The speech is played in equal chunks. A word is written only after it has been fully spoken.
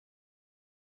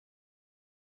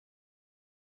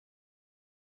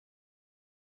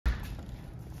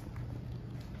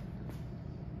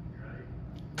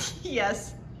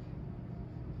Yes.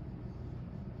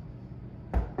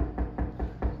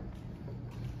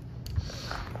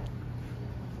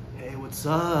 Hey, what's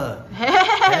up?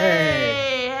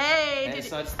 Hey.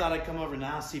 So I just thought I'd come over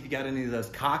now, see if you got any of those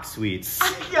cock sweets.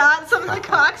 I got some of the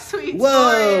cock sweets for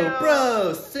Whoa, you.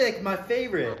 bro, sick, my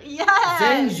favorite. Yes.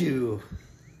 Xiangjiu.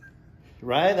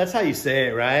 Right? That's how you say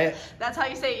it, right? That's how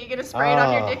you say it. You gonna spray it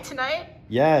on your dick tonight?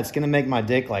 Yeah, it's gonna make my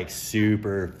dick like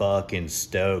super fucking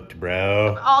stoked,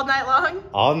 bro. All night long?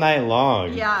 All night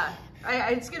long. Yeah.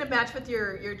 It's gonna match with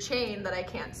your chain that I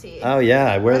can't see. Oh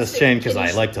yeah, I wear this chain because Can I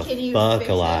you- like to can you fuck fix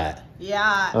a it? lot.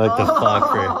 Yeah. I like to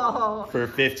fuck for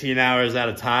 15 hours at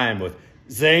a time with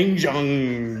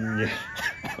Xiangjiu.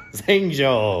 Xiangjiu.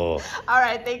 All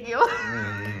right, thank you.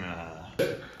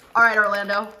 All right,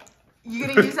 Orlando. You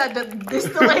gonna use this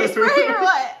delay spray or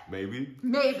what? Maybe.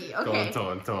 Maybe. Okay.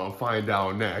 Don't find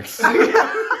out next.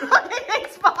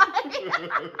 Thanks,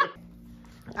 bye.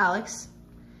 Alex,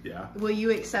 Yeah. will you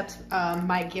accept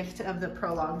my gift of the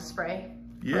prolonged spray?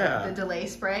 Yeah. The delay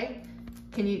spray.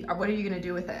 Can you? What are you gonna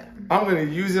do with it? I'm gonna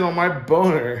use it on my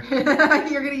boner. You're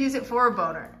gonna use it for a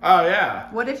boner. Oh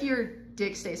yeah. What if your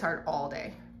dick stays hard all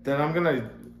day? Then I'm gonna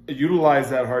utilize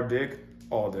that hard dick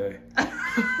all day.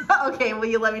 Okay, will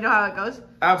you let me know how it goes?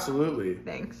 Absolutely.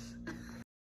 Thanks.